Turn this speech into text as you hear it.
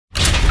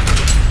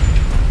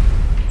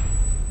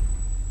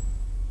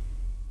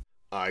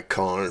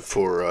icon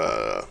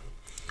for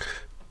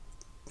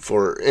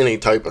any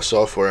type of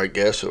software, I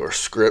guess, or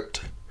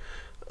script.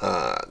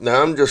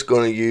 Now I'm just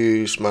going to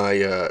use my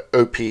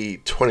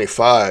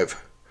OP25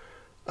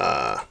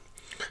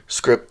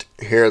 script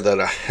here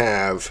that I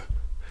have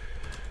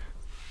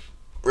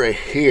right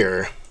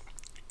here.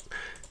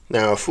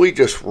 Now if we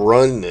just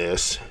run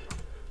this,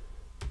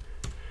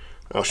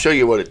 I'll show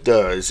you what it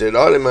does. It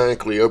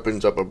automatically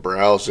opens up a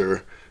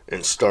browser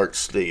and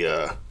starts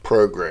the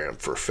program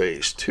for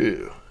phase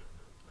 2.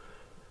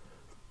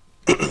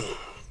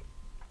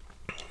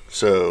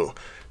 So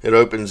it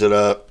opens it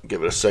up,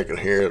 give it a second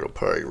here, it'll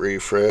probably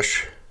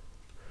refresh,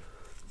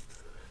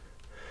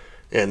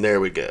 and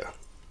there we go.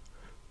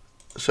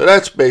 So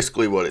that's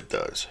basically what it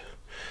does,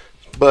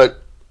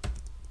 but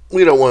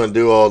we don't want to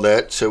do all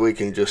that, so we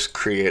can just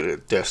create a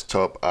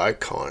desktop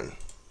icon,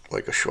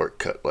 like a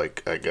shortcut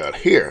like I got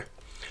here.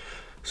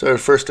 So the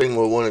first thing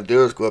we'll want to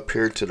do is go up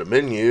here to the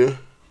menu,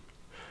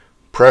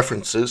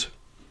 preferences,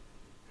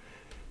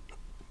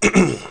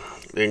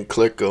 then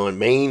click on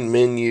main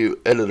menu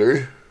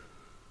editor.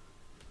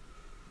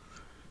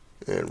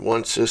 And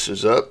once this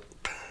is up,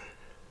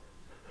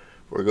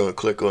 we're going to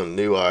click on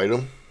new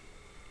item.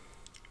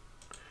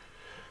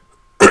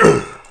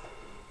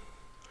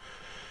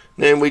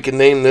 Then we can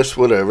name this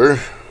whatever.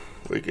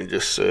 We can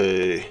just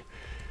say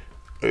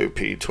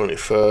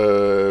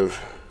OP25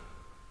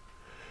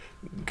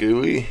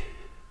 GUI.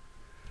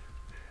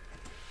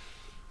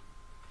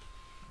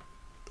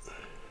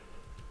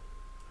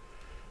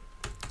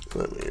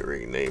 Let me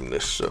rename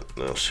this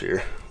something else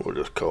here. We'll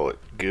just call it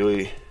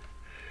GUI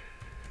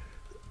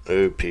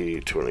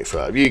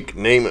OP25. You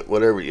can name it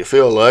whatever you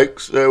feel like.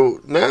 So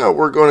now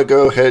we're going to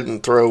go ahead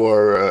and throw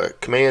our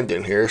command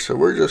in here. So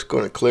we're just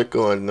going to click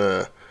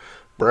on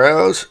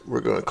browse.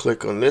 We're going to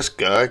click on this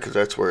guy because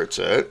that's where it's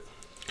at.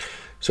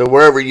 So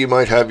wherever you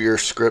might have your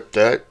script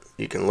at,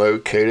 you can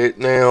locate it.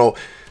 Now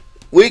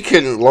we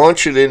can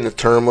launch it in the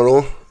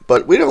terminal,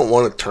 but we don't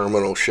want a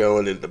terminal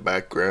showing in the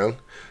background.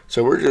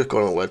 So we're just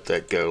going to let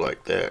that go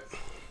like that.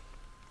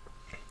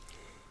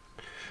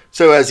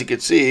 So as you can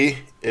see,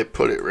 it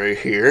put it right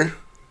here.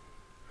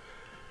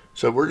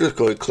 So we're just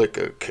going to click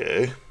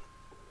OK.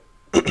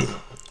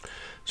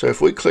 So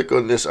if we click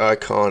on this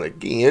icon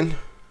again,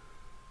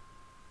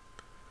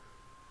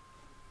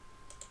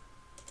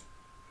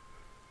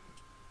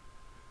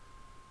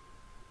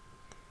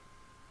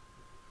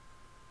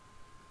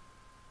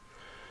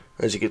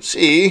 as you can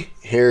see,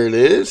 here it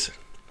is.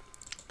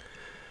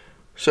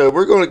 So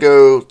we're going to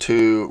go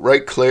to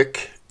right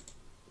click,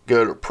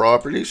 go to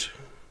properties.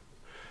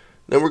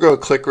 Then we're going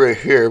to click right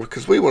here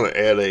because we want to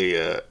add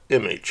a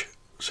image.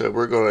 So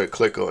we're going to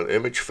click on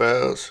image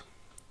files.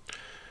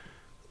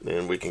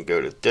 Then we can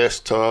go to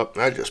desktop.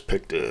 I just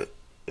picked an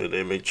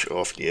image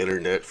off the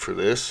internet for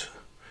this.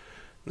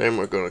 Then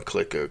we're going to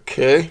click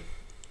OK.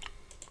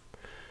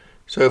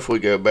 So if we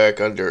go back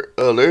under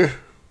other,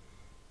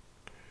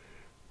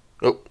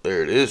 oh,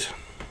 there it is.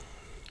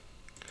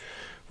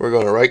 We're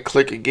going to right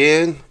click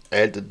again,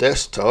 add to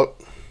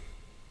desktop.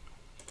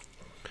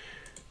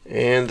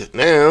 And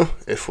now,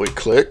 if we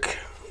click,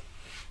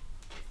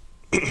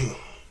 I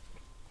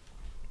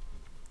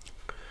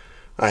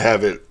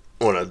have it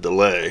on a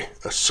delay,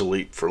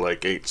 asleep for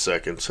like 8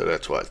 seconds, so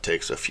that's why it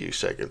takes a few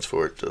seconds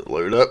for it to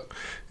load up.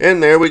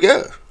 And there we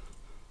go.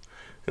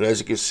 And as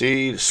you can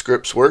see, the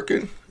script's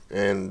working,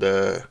 and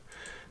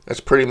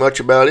that's pretty much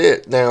about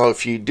it. Now,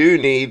 if you do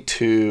need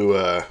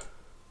to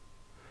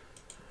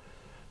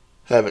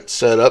have it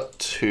set up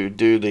to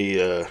do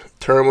the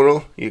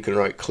terminal, you can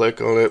right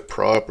click on it,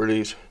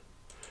 properties,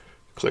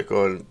 click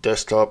on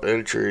desktop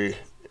entry,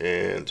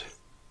 and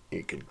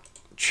you can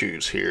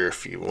choose here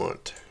if you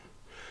want.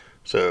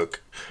 So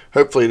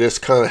hopefully this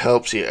kind of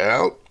helps you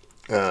out.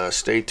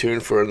 Stay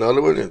tuned for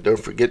another one, and don't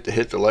forget to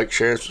hit the like,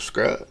 share, and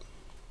subscribe.